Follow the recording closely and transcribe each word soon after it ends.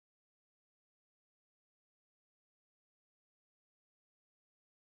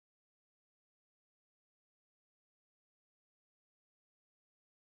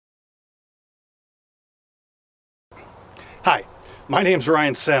My name's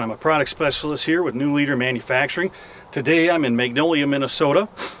Ryan Senn. I'm a product specialist here with New Leader Manufacturing. Today I'm in Magnolia, Minnesota,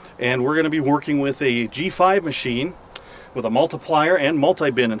 and we're going to be working with a G5 machine with a multiplier and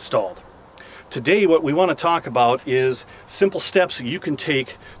multi-bin installed. Today what we want to talk about is simple steps that you can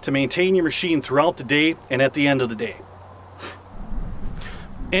take to maintain your machine throughout the day and at the end of the day.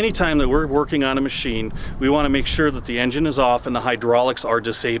 Anytime that we're working on a machine, we want to make sure that the engine is off and the hydraulics are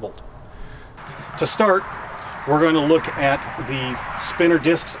disabled. To start, we're going to look at the spinner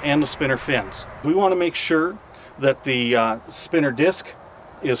discs and the spinner fins. We want to make sure that the spinner disc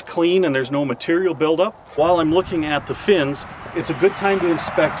is clean and there's no material buildup. While I'm looking at the fins, it's a good time to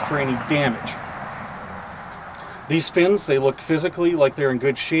inspect for any damage. These fins, they look physically like they're in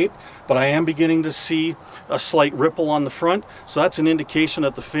good shape, but I am beginning to see a slight ripple on the front, so that's an indication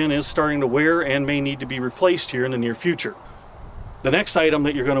that the fin is starting to wear and may need to be replaced here in the near future. The next item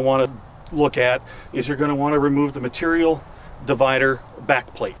that you're going to want to look at is you're going to want to remove the material divider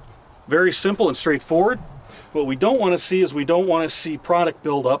back plate. Very simple and straightforward. What we don't want to see is we don't want to see product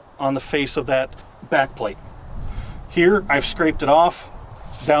buildup on the face of that back plate. Here I've scraped it off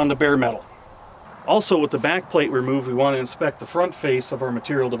down to bare metal. Also, with the back plate removed, we want to inspect the front face of our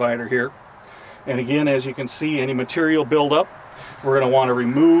material divider here. And again, as you can see, any material buildup, we're going to want to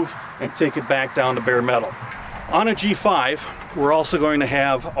remove and take it back down to bare metal. On a G5, we're also going to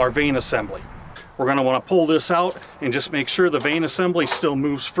have our vane assembly. We're going to want to pull this out and just make sure the vane assembly still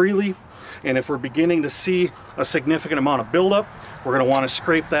moves freely. And if we're beginning to see a significant amount of buildup, we're going to want to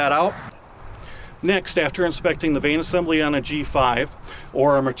scrape that out. Next, after inspecting the vane assembly on a G5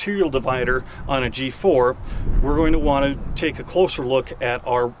 or a material divider on a G4, we're going to want to take a closer look at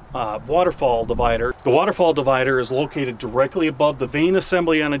our waterfall divider. The waterfall divider is located directly above the vane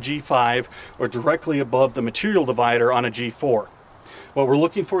assembly on a G5 or directly above the material divider on a G4. What we're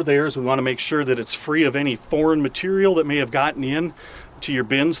looking for there is we want to make sure that it's free of any foreign material that may have gotten in to your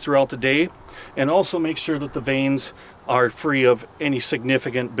bins throughout the day, and also make sure that the vanes are free of any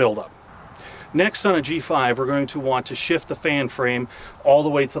significant buildup. Next, on a G5, we're going to want to shift the fan frame all the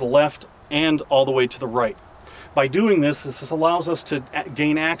way to the left and all the way to the right. By doing this, this allows us to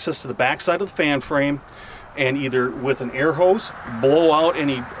gain access to the back side of the fan frame and either with an air hose blow out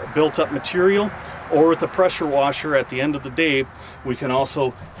any built-up material, or with the pressure washer at the end of the day, we can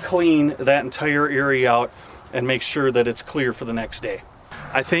also clean that entire area out and make sure that it's clear for the next day.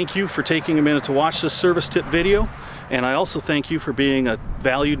 I thank you for taking a minute to watch this service tip video, and I also thank you for being a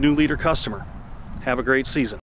valued New Leader customer. Have a great season.